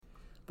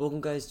Welcome,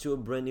 guys, to a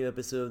brand new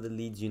episode of the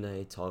Leeds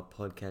United Talk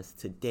podcast.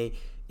 Today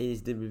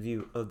is the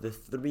review of the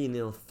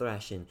 3-0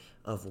 thrashing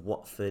of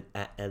Watford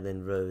at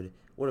Ellen Road.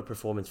 What a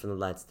performance from the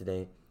lads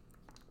today.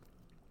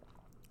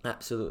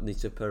 Absolutely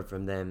superb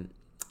from them.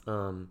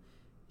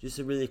 Just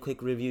a really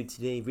quick review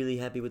today. Really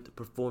happy with the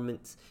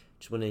performance.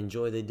 Just want to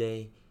enjoy the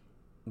day.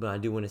 But I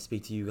do want to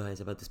speak to you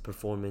guys about this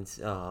performance.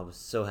 I was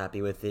so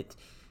happy with it.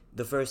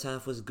 The first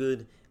half was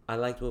good. I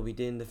liked what we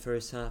did in the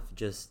first half.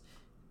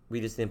 We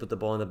just didn't put the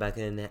ball in the back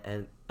of the net,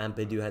 and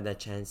Ampadu had that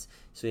chance.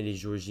 So did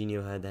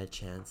Jorginho had that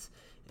chance.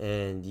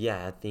 And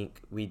yeah, I think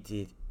we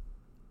did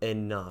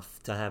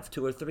enough to have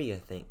 2 or 3, I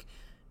think.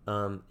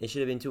 It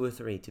should have been 2 or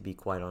 3, to be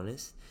quite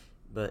honest.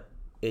 But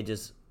it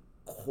just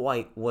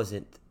quite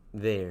wasn't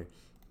there.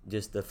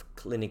 Just the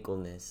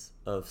clinicalness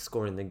of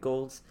scoring the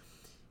goals.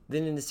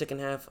 Then in the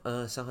second half,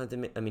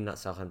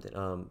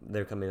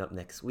 they're coming up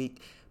next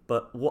week.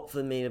 But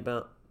Watford made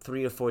about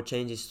 3 or 4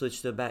 changes,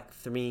 switched to a back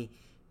 3,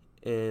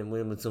 and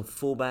with some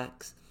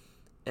fullbacks,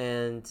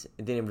 and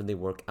it didn't really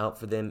work out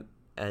for them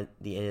at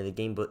the end of the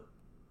game. But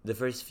the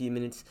first few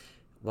minutes,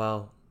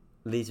 while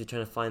Leeds were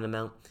trying to find them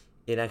out,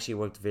 it actually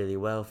worked really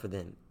well for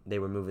them. They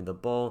were moving the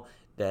ball,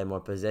 they had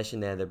more possession,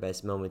 they had their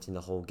best moments in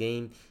the whole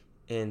game,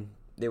 and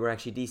they were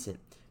actually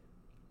decent.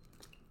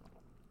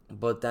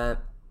 But that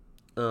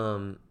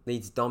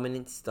Leeds'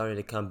 dominance started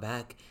to come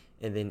back,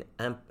 and then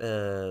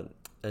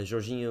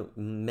Jorginho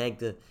megged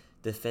the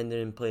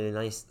defender and played a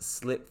nice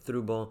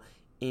slip-through ball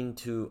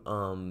into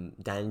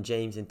Dan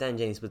James, and Dan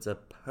James puts a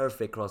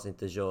perfect cross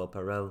into João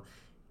Perreault.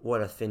 What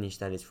a finish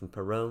that is from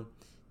Perreault.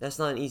 That's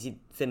not an easy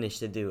finish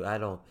to do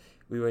at all.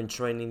 We were in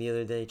training the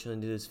other day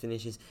trying to do those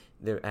finishes.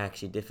 They're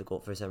actually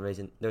difficult for some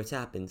reason. They're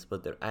tap-ins,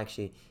 but they're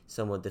actually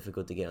somewhat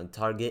difficult to get on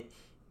target.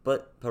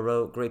 But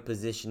Perreault, great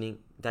positioning.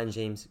 Dan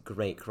James,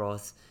 great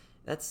cross.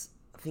 That's,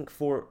 I think,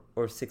 4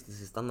 or 6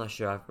 assists. I'm not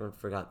sure, I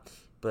forgot.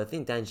 But I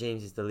think Dan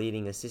James is the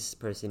leading assist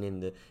person in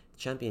the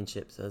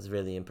championship, so that's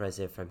really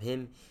impressive from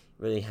him.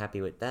 Really happy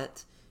with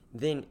that.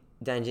 Then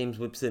Dan James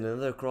whips in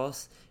another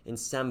cross, and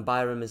Sam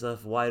Byram is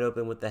left wide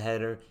open with the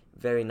header.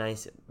 Very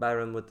nice.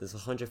 Byram with his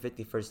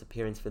 151st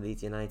appearance for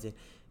Leeds United,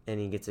 and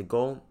he gets a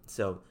goal.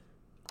 So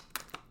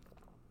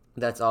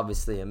that's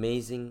obviously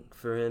amazing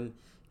for him,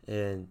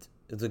 and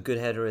it's a good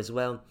header as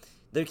well.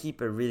 Their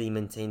keeper really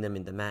maintained them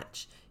in the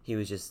match. He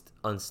was just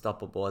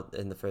unstoppable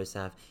in the first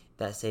half.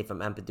 That save from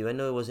Ampadu, I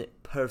know it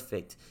wasn't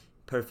perfect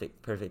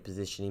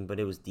positioning, but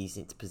it was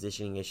decent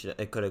positioning.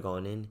 It could have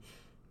gone in.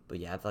 But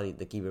yeah, I thought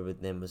the keeper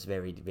with them was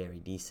very, very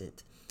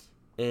decent.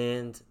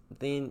 And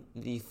then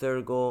the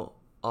third goal,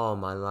 oh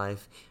my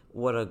life,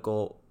 what a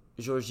goal.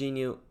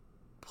 Jorginho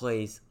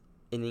plays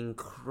an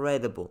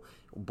incredible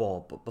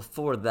ball. But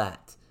before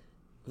that,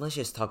 let's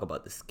just talk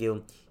about the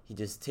skill. He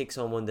just takes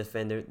on one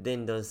defender,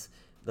 then does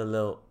the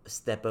little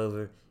step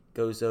over,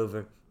 goes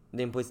over,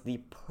 then puts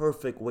the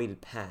perfect weighted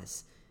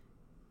pass.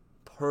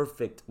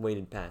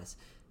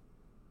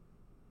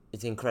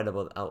 It's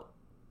incredible how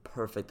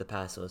perfect the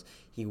pass was.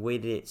 He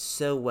weighted it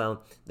so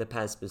well. The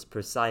pass was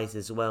precise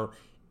as well.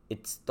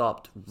 It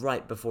stopped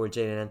right before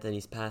Jadon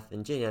Anthony's path,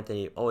 and Jadon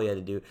Anthony, all he had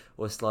to do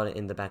was slot it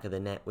in the back of the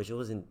net, which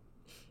wasn't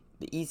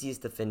the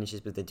easiest of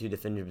finishes with the 2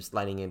 defenders were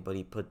sliding in, but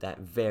he put that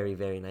very,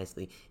 very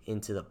nicely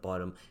into the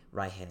bottom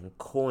right-hand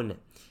corner.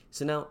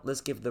 So now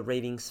let's give the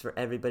ratings for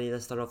everybody.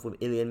 Let's start off with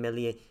Ilian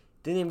Meslier.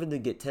 Didn't really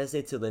get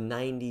tested till the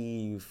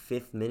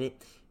 95th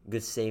minute.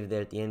 Good save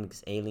there at the end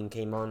because Ayling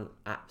came on.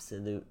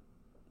 Absolute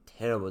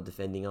terrible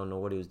defending. I don't know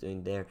what he was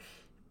doing there.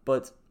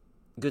 But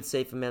good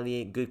save from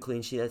Meslier. Good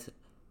clean sheet. That's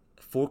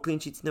 4 clean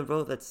sheets in a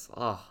row. That's,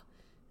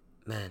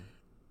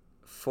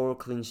 4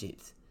 clean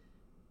sheets.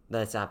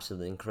 That's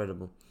absolutely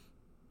incredible.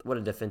 What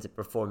a defensive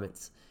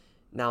performance.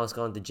 Now it's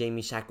gone to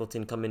Jamie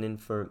Shackleton coming in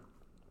for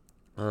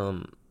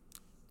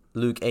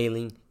Luke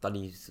Ayling. Thought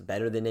he was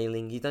better than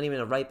Ayling. He's not even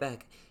a right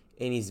back,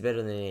 and he's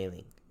better than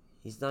Ayling.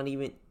 He's not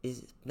even,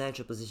 his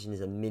natural position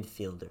is a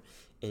midfielder,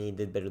 and he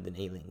did better than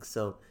Ayling.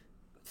 So,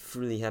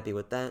 really happy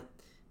with that.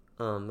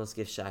 Let's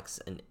give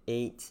Shax an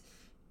 8.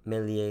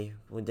 Meslier,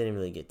 didn't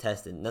really get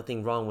tested.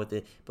 Nothing wrong with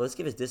it. But let's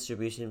give his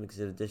distribution, because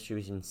of the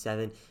distribution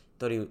 7.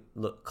 Thought he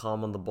looked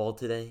calm on the ball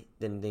today.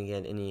 Didn't think he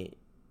had any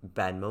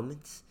bad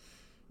moments.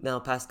 Now,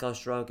 Pascal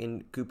Strauch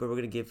and Cooper, we're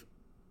going to give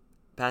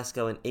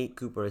Pascal an 8,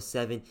 Cooper a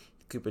 7.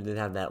 Cooper did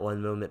have that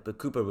one moment, but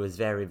Cooper was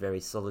very, very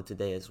solid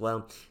today as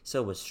well.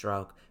 So was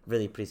Strauch.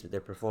 Really pleased with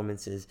their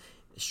performances.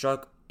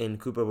 Strauch and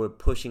Cooper were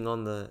pushing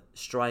on the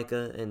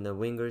striker and the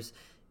wingers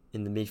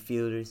and the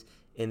midfielders,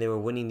 and they were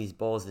winning these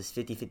balls, this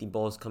 50-50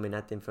 balls coming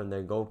at them from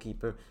their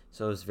goalkeeper.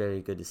 So it was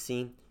very good to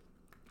see.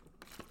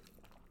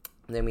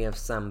 And then we have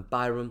Sam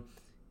Byram.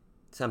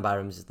 Sam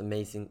Byram is just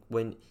amazing.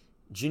 When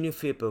Junior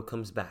Firpo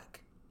comes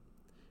back,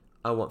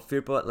 I want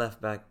Firpo at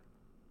left back,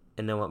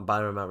 and I want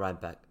Byram at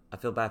right back. I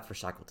feel bad for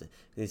Shackleton.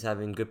 He's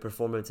having good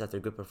performance after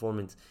good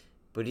performance,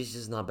 but he's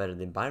just not better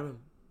than Byram.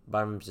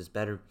 Byram's just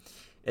better.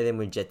 And then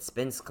when Jet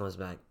Spence comes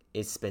back,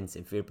 it's Spence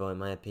and Firpo, in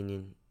my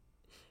opinion.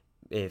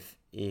 If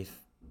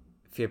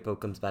Firpo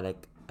comes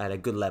back at a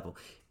good level.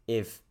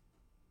 If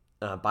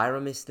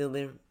Byram is still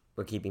there,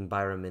 we're keeping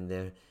Byram in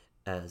there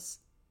as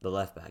the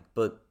left back.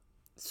 But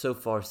so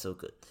far, so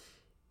good.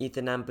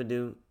 Ethan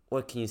Ampadu,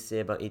 what can you say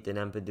about Ethan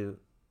Ampadu?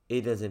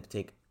 It doesn't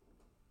take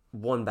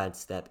one bad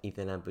step,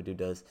 Ethan Ampadu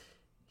does.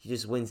 He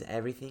just wins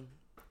everything.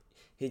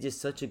 He's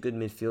just such a good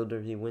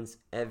midfielder. He wins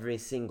every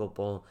single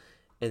ball.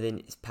 And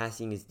then his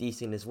passing is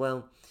decent as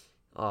well.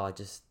 Oh,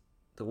 just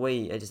the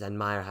way I just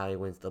admire how he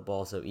wins the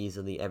ball so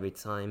easily every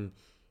time.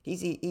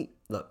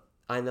 Look,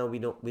 I know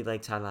we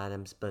like Tyler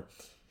Adams, but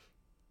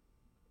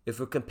if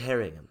we're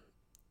comparing him,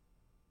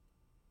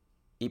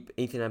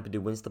 Ethan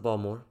Ampadu wins the ball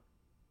more,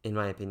 in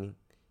my opinion.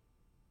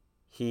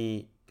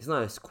 He's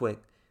not as quick,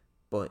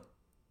 but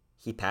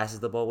he passes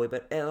the ball way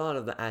better. And a lot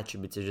of the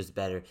attributes are just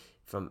better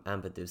from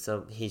Ampadu,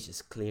 so he's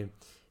just clear.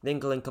 Then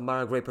Glenn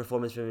Kamara, great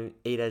performance from him,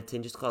 8 out of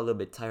 10. Just got a little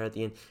bit tired at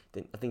the end.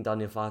 Then I think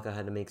Daniel Faka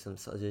had to make some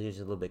substitutions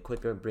a little bit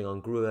quicker. Bring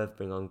on Gruev,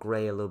 bring on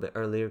Gray a little bit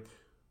earlier.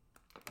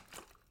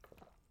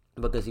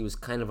 Because he was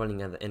kind of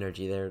running out of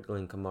energy there,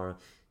 Glenn Kamara.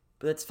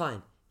 But that's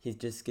fine. He's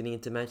just getting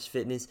into match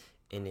fitness.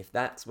 And if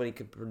that's what he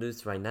could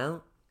produce right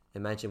now,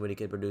 imagine what he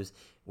could produce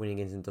when he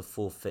gets into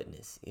full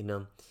fitness, you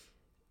know?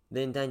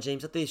 Then Dan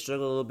James, I think he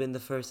struggled a little bit in the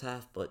first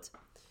half, but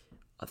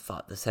I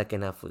thought the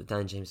second half with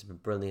Dan James was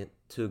brilliant.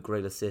 2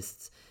 great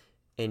assists.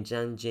 And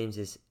Dan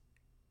James's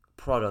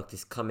product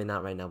is coming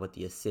out right now with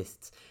the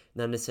assists.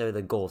 Not necessarily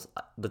the goals,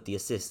 but the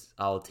assists,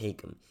 I'll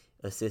take them.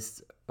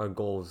 Assists or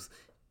goals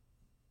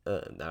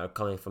that are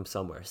coming from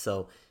somewhere.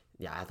 So,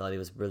 yeah, I thought he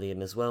was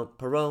brilliant as well.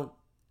 Perot,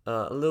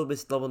 a little bit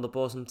slow on the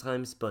ball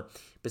sometimes, but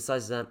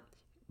besides that,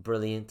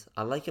 brilliant.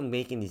 I like him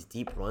making these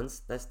deep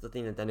runs. That's the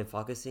thing that Daniel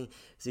Faka is saying,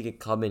 so he could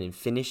come in and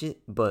finish it.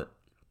 But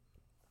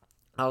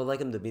I would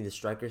like him to be the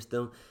striker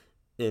still.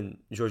 And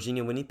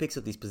Jorginho, when he picks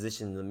up these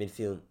positions in the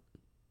midfield,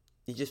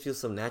 he just feels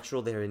so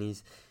natural there, and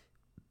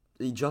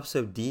he drops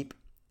so deep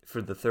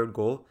for the third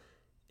goal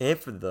and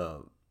for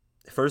the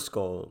first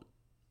goal.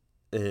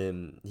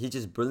 He's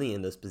just brilliant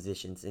in those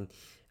positions, and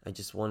I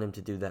just want him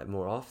to do that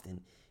more often.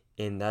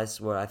 And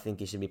that's where I think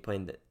he should be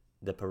playing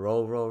the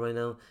Perot role right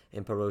now,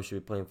 and Perot should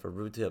be playing for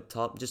Ruta up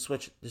top. Just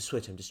switch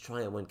him. Just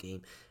try it one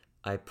game.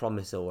 I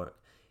promise it'll work.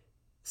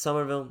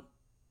 Somerville,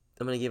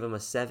 I'm going to give him a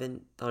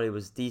 7. Thought he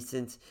was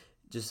decent.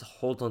 Just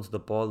hold on to the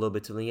ball a little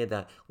bit too long. He had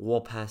that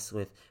wall pass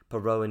with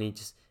Perot, and he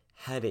just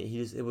had it.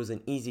 It was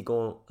an easy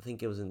goal. I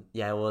think it was in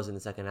the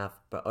second half,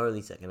 but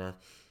early second half.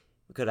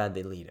 We could have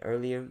had the lead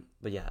earlier,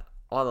 but yeah,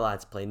 all the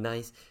lads played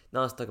nice.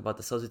 Now let's talk about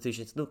the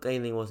substitutions. Luke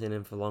Ayling wasn't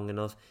in for long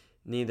enough.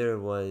 Neither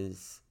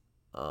was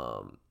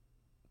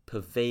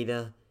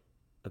Paveda,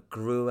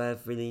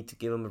 Gruev, really, to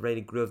give him a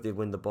rating. Gruev did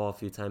win the ball a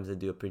few times. I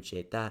do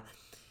appreciate that.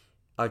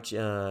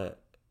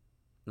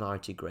 Not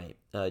Archie Gray.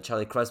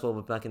 Charlie Cresswell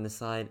was back in the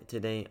side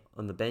today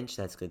on the bench.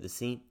 That's good to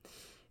see.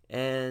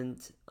 And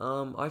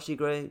Archie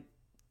Gray,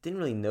 didn't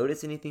really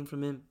notice anything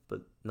from him,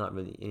 but not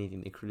really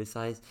anything to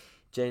criticize.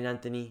 Jadon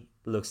Anthony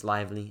looks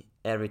lively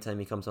every time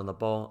he comes on the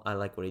ball. I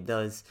like what he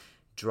does.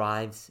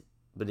 Drives,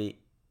 but he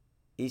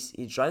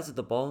drives at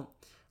the ball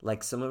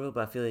like Somerville,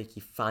 but I feel like he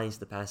finds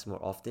the pass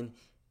more often,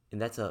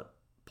 and that's a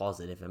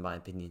positive in my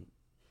opinion.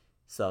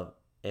 So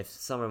if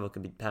Somerville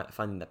could be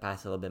finding the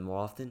pass a little bit more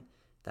often,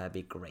 that'd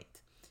be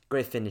great.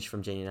 Great finish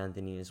from Jadon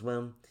Anthony as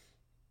well.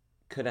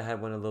 Could have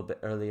had one a little bit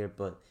earlier,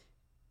 but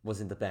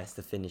wasn't the best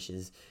of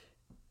finishes.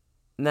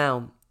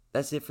 Now,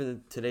 that's it for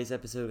today's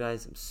episode,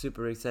 guys. I'm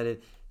super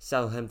excited.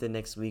 Southampton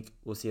next week.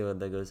 We'll see how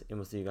that goes, and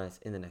we'll see you guys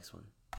in the next one.